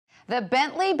The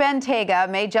Bentley Bentayga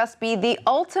may just be the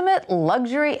ultimate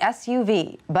luxury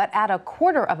SUV, but at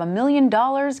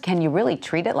 $250,000, can you really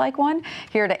treat it like one?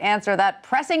 Here to answer that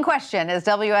pressing question is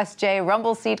WSJ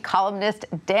Rumble Seat columnist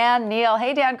Dan Neal.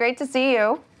 Hey, Dan, great to see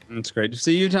you. It's great to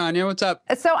see you, Tanya. What's up?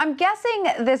 So I'm guessing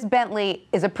this Bentley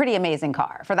is a pretty amazing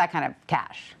car for that kind of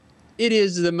cash. It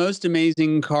is the most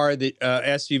amazing car, that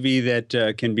SUV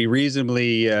that can be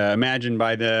reasonably imagined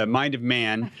by the mind of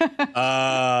man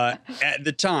at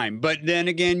the time. But then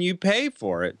again, you pay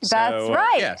for it. That's so,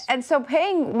 right. Yes. And so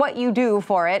paying what you do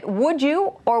for it, would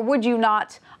you or would you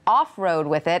not off-road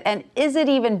with it? And is it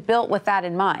even built with that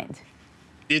in mind?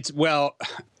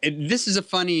 This is a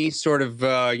funny sort of,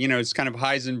 it's kind of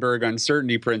Heisenberg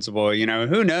uncertainty principle.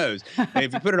 Who knows?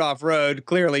 If you put it off-road,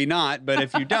 clearly not. But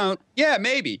if you don't, yeah,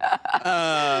 maybe.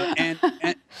 And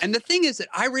the thing is that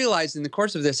I realized in the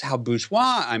course of this how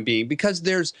bourgeois I'm being, because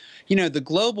there's, the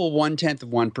global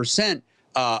 0.1%.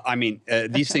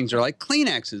 These things are like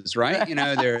Kleenexes, right?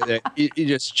 You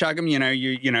just chug them.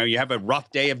 You have a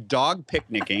rough day of dog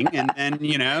picnicking, and then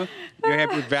you have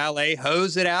your valet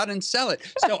hose it out and sell it.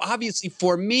 So obviously,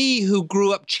 for me, who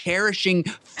grew up cherishing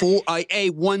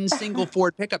one single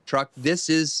Ford pickup truck, this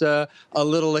is a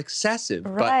little excessive.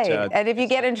 Right. But, and if you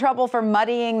get in trouble for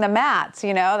muddying the mats,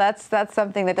 that's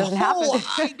something that doesn't happen.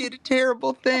 I did a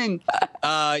terrible thing.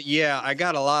 I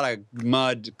got a lot of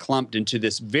mud clumped into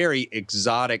this very exotic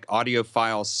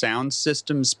audiophile sound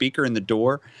system speaker in the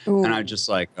door. Ooh. And I'm just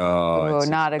like, oh.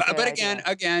 Not a good But idea.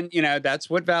 again,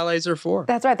 that's what valets are for.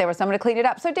 That's right. There was someone to clean it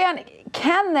up. So, Dan,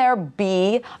 can there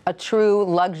be a true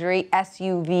luxury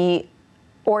SUV,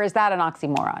 or is that an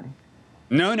oxymoron?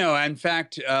 No. In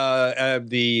fact,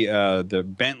 the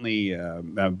Bentley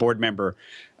board member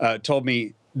told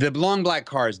me the long black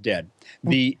car is dead.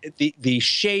 The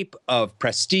shape of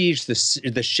prestige,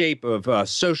 the shape of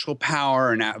social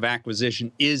power and of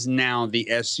acquisition is now the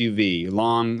SUV.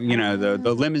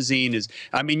 The limousine is.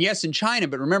 Yes, in China,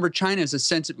 but remember, China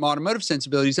is automotive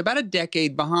sensibility is about a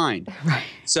decade behind. Right.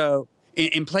 So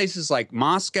in places like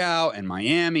Moscow and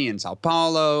Miami and Sao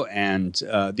Paulo and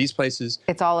these places,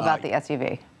 it's all about the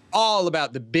SUV. All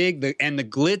about the big, the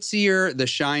glitzier, the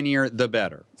shinier, the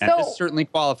better. And this certainly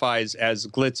qualifies as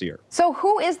glitzier. So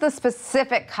who is the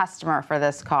specific customer for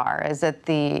this car? Is it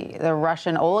the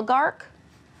Russian oligarch?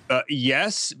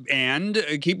 Yes, and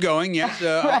keep going. Yes,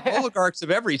 Right. Oligarchs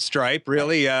of every stripe,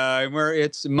 really, where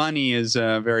its money is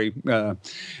very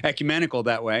ecumenical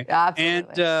that way.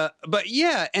 Absolutely.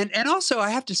 And also I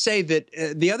have to say that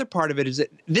the other part of it is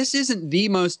that this isn't the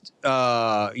most,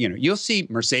 you'll see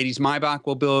Mercedes-Maybach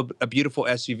will build a beautiful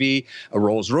SUV, a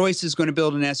Rolls-Royce is going to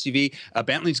build an SUV, a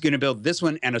Bentley's going to build this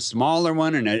one and a smaller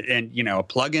one and a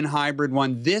plug-in hybrid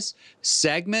one. This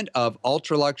segment of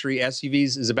ultra-luxury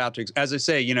SUVs is about to, as I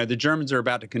say, the Germans are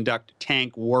about to conduct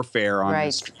tank warfare on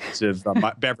the streets of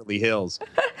Beverly Hills.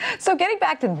 So getting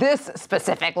back to this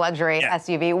specific luxury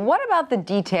SUV, what about the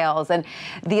details and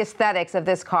the aesthetics of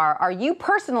this car? Are you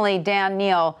personally, Dan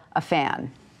Neal, a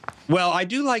fan? Well, I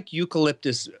do like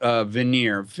eucalyptus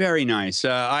veneer. Very nice.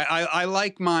 I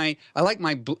like my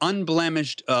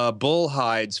unblemished bull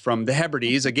hides from the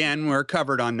Hebrides. Again, we're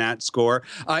covered on that score.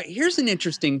 Here's an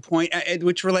interesting point,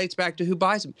 which relates back to who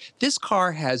buys them. This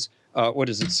car has, what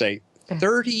does it say?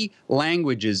 30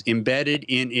 languages embedded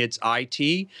in its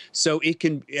IT, so it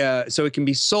can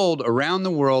be sold around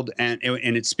the world, and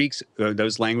it speaks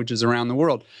those languages around the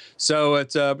world. So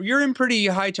it's you're in pretty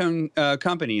high-tone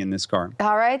company in this car.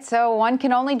 All right, so one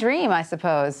can only dream, I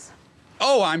suppose.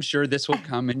 Oh, I'm sure this will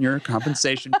come in your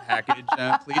compensation package.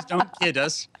 Please don't kid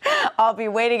us. I'll be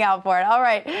waiting out for it. All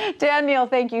right, Dan Neal,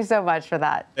 thank you so much for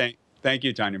that. Thank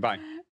you, Tanya. Bye.